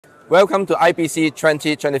Welcome to IBC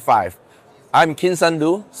 2025. I'm Kinson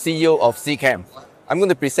Loo, CEO of CCAM. I'm going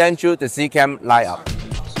to present you the CCAM lineup.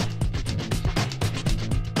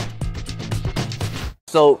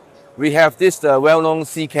 So we have this well-known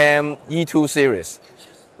CCAM E2 series.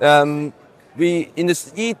 In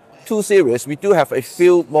this E2 series, we do have a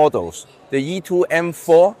few models: the E2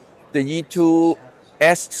 M4, the E2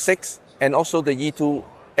 S6, and also the E2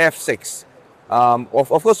 F6.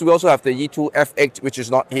 Of course, we also have the E2 F8, which is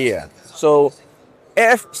not here. So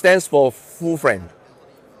F stands for full frame,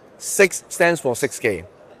 6 stands for 6K.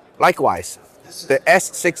 Likewise, the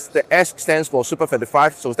S6, the S stands for Super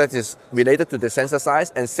 35, so that is related to the sensor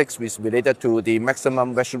size, and 6 is related to the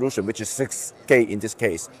maximum resolution, which is 6K in this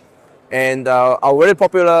case. And our very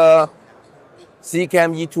popular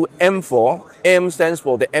CCAM E2 M4, M stands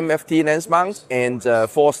for the MFT lens mount, and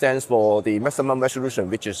 4 stands for the maximum resolution,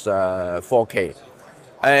 which is 4K.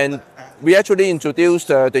 And we actually introduced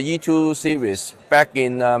the E2 series back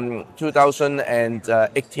in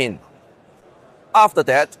 2018. After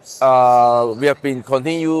that, we have been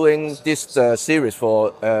continuing this series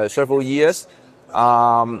for several years.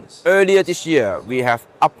 Earlier this year, we have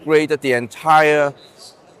upgraded the entire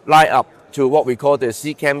lineup to what we call the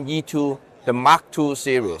CCAM E2, the Mark II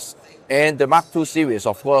series. And the Mark II series,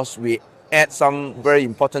 of course, we add some very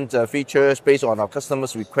important features based on our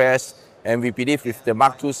customers' requests. And we believe with the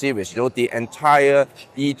Mark II series, the entire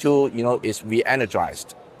E2, is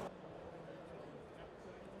re-energized.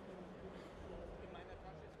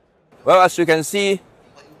 Well, as you can see,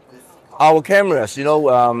 our cameras,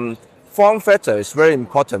 form factor is very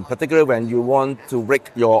important, particularly when you want to rig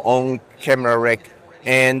your own camera rig.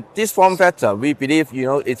 And this form factor, we believe,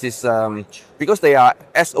 it is because they are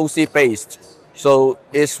SoC based, so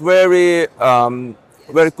it's very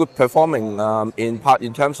good performing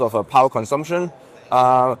in terms of power consumption.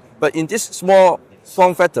 But in this small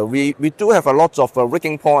form factor, we do have a lot of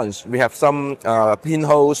rigging points. We have some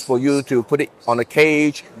pinholes for you to put it on a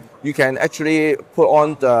cage. You can actually put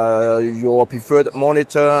on your preferred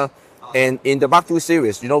monitor. And in the Mark II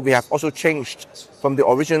series, we have also changed from the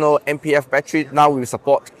original MPF battery. Now we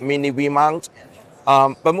support mini V-mount.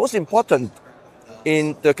 But most important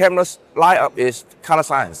in the camera's lineup is color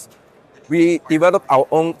science. We developed our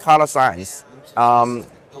own color science.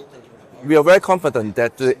 We are very confident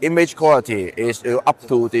that the image quality is up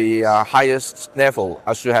to the highest level.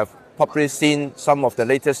 As you have probably seen some of the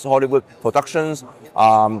latest Hollywood productions,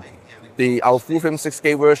 our full frame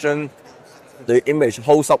 6K version, the image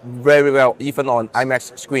holds up very well, even on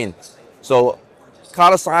IMAX screen. So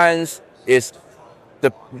color science is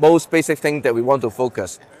the most basic thing that we want to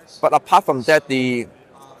focus. But apart from that, the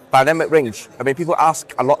dynamic range, people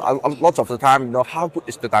ask a lot of the time, how good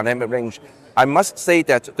is the dynamic range? I must say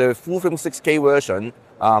that the full frame 6K version,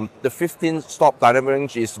 the 15-stop dynamic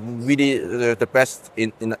range is really the best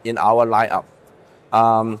in our lineup.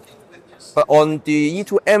 But on the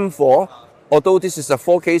E2 M4, although this is a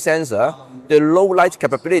 4K sensor, the low light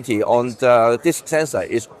capability on this sensor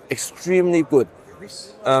is extremely good.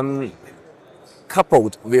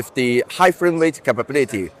 Coupled with the high frame rate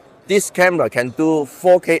capability, this camera can do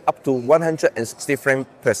 4K up to 160 frames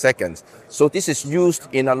per second. So this is used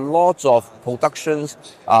in a lot of productions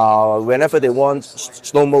whenever they want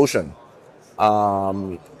slow motion.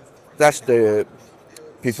 That's the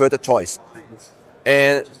preferred choice.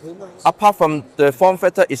 And apart from the form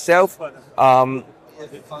factor itself,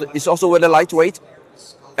 it's also very lightweight,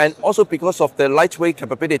 and also because of the lightweight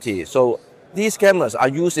capability. So these cameras are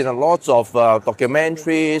used in a lot of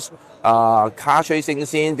documentaries, car chasing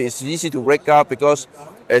scenes. It's easy to rig up because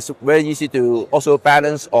it's very easy to also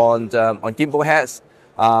balance on gimbal heads.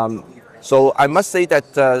 So I must say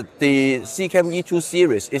that the CCAM E2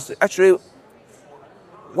 series is actually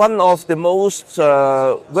one of the most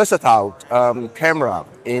versatile camera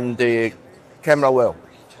in the camera world.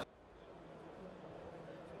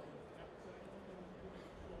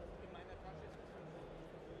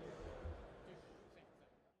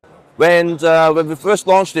 When we first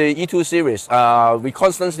launched the E2 series, we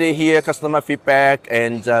constantly hear customer feedback,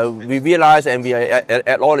 and we realize and we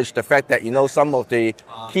acknowledge the fact that some of the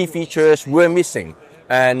key features were missing.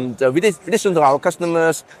 And we listened to our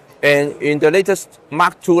customers. And in the latest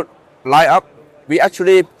Mark II lineup, we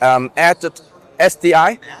actually added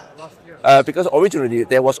SDI because originally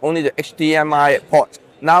there was only the HDMI port.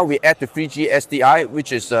 Now we add the 3G SDI,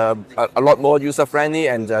 which is a lot more user-friendly,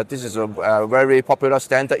 and this is a very popular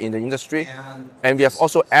standard in the industry. And we have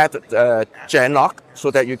also added Gen-lock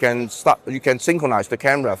so that you can synchronize the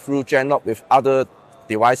camera through Gen-lock with other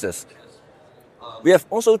devices. We have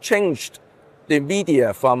also changed the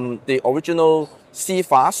media from the original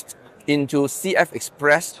CFast into CF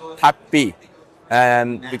Express Type B,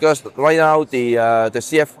 and because right now the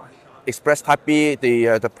CF Express Type B,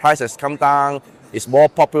 the price has come down. It's more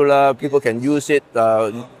popular. People can use it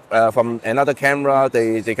from another camera.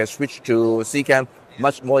 They can switch to CCam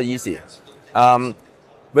much more easy.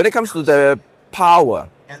 When it comes to the power,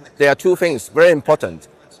 there are two things very important.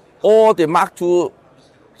 All the Mark II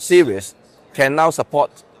series can now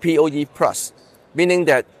support PoE Plus, meaning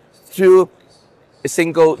that through a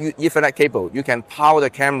single Ethernet cable, you can power the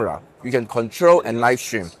camera, you can control and live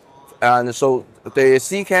stream. And so the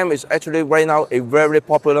CCam is actually right now a very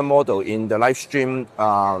popular model in the live stream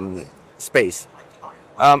space.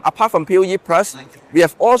 Apart from PoE Plus, we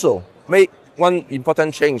have also made one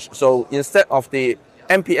important change. So instead of the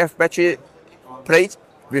MPF battery plate,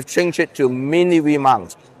 we've changed it to mini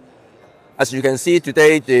V-mount. As you can see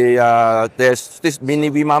today, there's this mini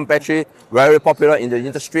V-mount battery, very popular in the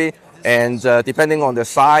industry, and depending on the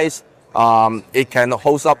size, it can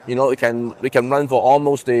hold up. It can run for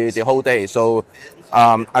almost the whole day. So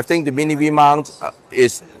I think the mini V-mount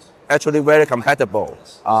is actually very compatible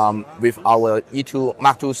with our E2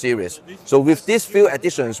 Mark II series. So with these few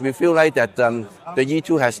additions, we feel like that the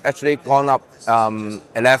E2 has actually gone up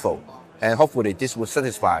a level, and hopefully this will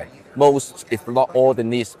satisfy most, if not all, the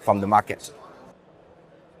needs from the market.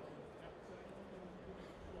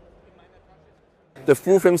 The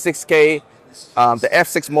full frame 6K, the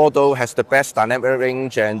F6 model has the best dynamic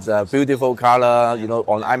range and beautiful color.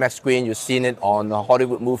 On IMAX screen, you've seen it on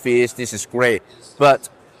Hollywood movies. This is great. But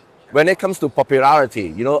when it comes to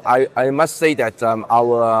popularity, I must say that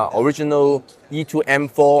our original E2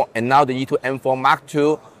 M4 and now the E2 M4 Mark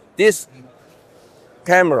II, this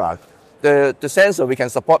camera, the sensor, we can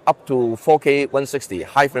support up to 4K 160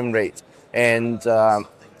 high frame rate, and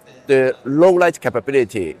the low light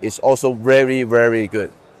capability is also very, very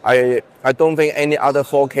good. I don't think any other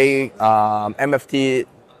 4K MFT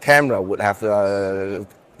camera would have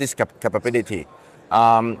this capability.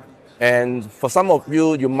 And for some of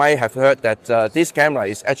you, you might have heard that this camera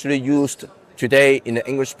is actually used today in the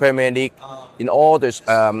English Premier League. In all this,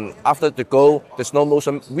 after the goal, the slow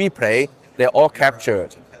motion replay, they're all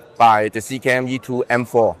captured by the CCam E2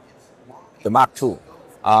 M4, the Mark II.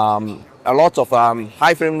 A lot of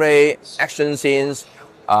high frame rate action scenes.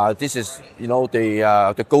 This is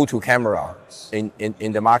the go-to camera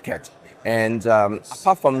in the market. And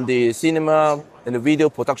apart from the cinema and the video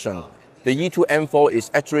production, the E2 M4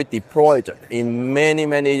 is actually deployed in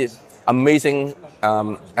many amazing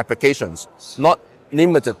applications, not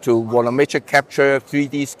limited to volumetric capture,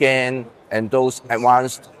 3D scan, and those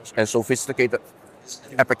advanced and sophisticated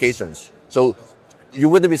applications. So you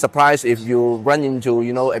wouldn't be surprised if you run into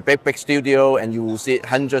a big studio and you will see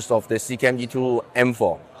hundreds of the CCam E2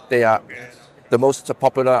 M4. They are the most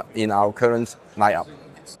popular in our current lineup.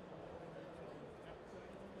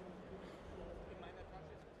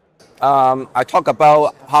 I talk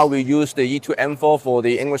about how we use the E2 M4 for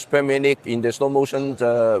the English Premier League in the slow motion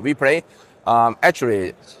replay.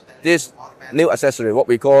 Actually, this new accessory, what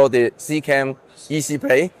we call the CCam Easy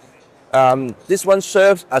Play, this one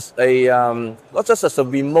serves as a not just as a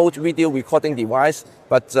remote video recording device,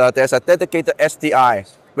 but there's a dedicated SDI.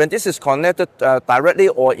 When this is connected directly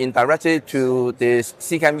or indirectly to the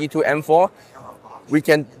CCam E2 M4, we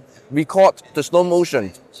can record the slow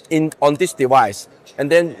motion on this device, and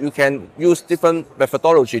then you can use different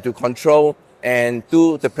methodology to control and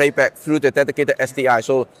do the playback through the dedicated SDI.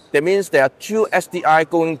 So that means there are two SDI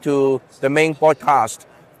going to the main broadcast.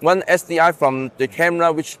 One SDI from the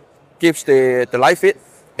camera, which gives the live feed,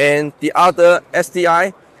 and the other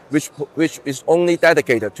SDI, which is only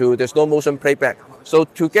dedicated to the slow motion playback. So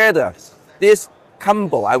together, this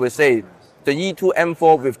combo, I would say, the E2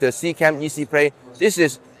 M4 with the CCam Easy Play, this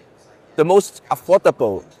is the most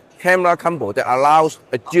affordable camera combo that allows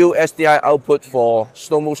a dual SDI output for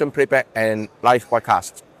slow motion playback and live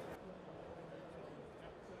broadcast.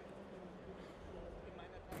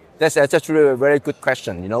 That's actually a very good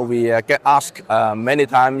question. We get asked many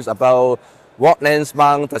times about what lens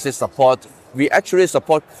mount does it support. We actually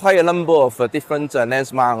support quite a number of different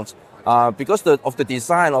lens mounts because of the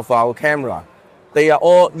design of our camera. They are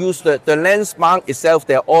all the lens mount itself,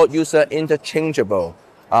 they're all user interchangeable.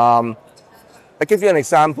 I'll give you an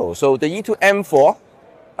example. So the E2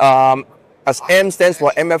 M4, as M stands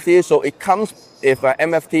for MFT, so it comes with an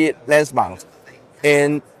MFT lens mount.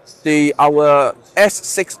 And our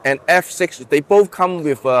S6 and F6, they both come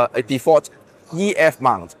with a default EF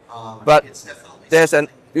mount. But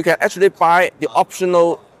you can actually buy the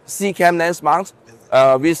optional CCam lens mount.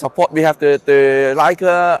 We have the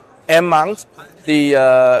Leica M mount,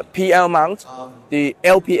 the PL mount, the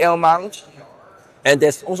LPL mount, And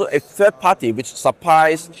there's also a third party which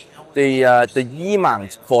supplies the E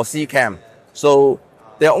mount for C cam. So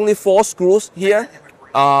there are only 4 screws here.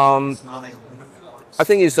 I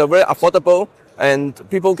think it's very affordable, and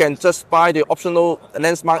people can just buy the optional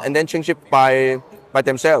lens mount and then change it by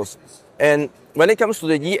themselves. And when it comes to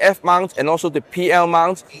the EF mount and also the PL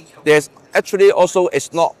mount, there's actually also a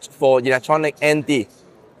slot for electronic ND,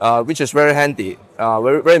 which is very handy.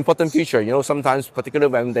 Very important feature. You know, sometimes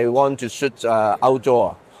particularly when they want to shoot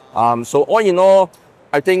outdoor. So all in all,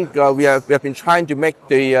 I think we have been trying to make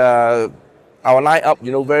the our lineup,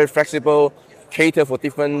 you know, very flexible, cater for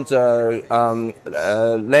different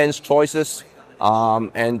lens choices,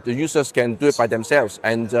 and the users can do it by themselves,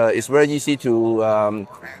 and it's very easy to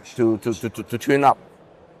tune up.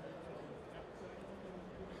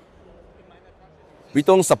 We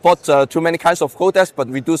don't support too many kinds of codecs, but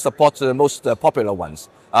we do support the most popular ones.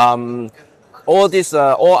 All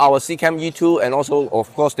our CCAM E2 and also,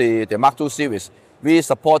 of course, the Mark II series, we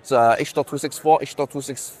support H.264,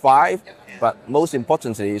 H.265, but most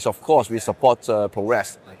importantly is, of course, we support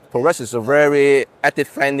ProRes. ProRes is a very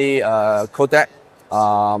edit-friendly codec,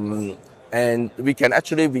 and we can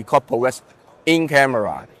actually record ProRes in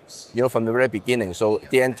camera, you know, from the very beginning. So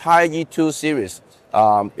the entire E2 series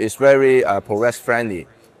is very ProRes friendly.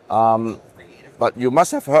 But you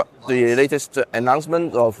must have heard the latest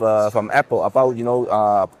announcement of from Apple about, you know,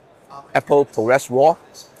 Apple ProRes RAW.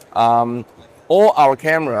 All our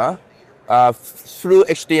camera through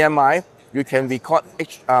HDMI, you can record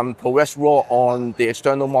ProRes RAW on the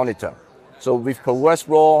external monitor. So with ProRes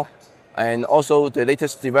RAW and also the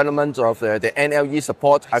latest development of the NLE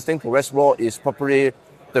support, I think ProRes RAW is probably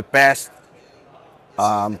the best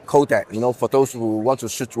codec, you know, for those who want to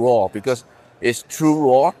shoot RAW, because it's true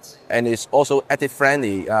RAW and it's also edit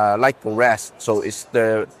friendly, like ProRes. So it's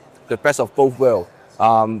the best of both worlds.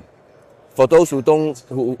 For those who don't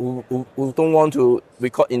want to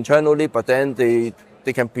record internally, but then they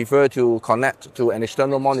can prefer to connect to an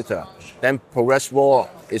external monitor, then ProRes RAW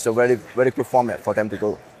is a very good format for them to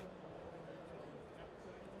go.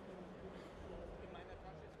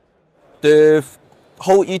 The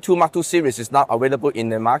whole E2 Mark II series is now available in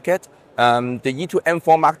the market. The E2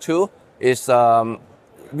 M4 Mark II is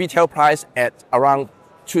retail price at around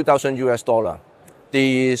 $2,000.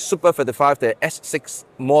 The Super 35, the S6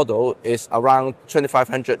 model, is around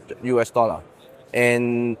 $2,500,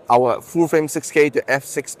 and our full frame 6K, the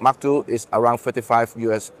F6 Mark II, is around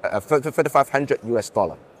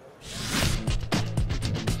 $3,500.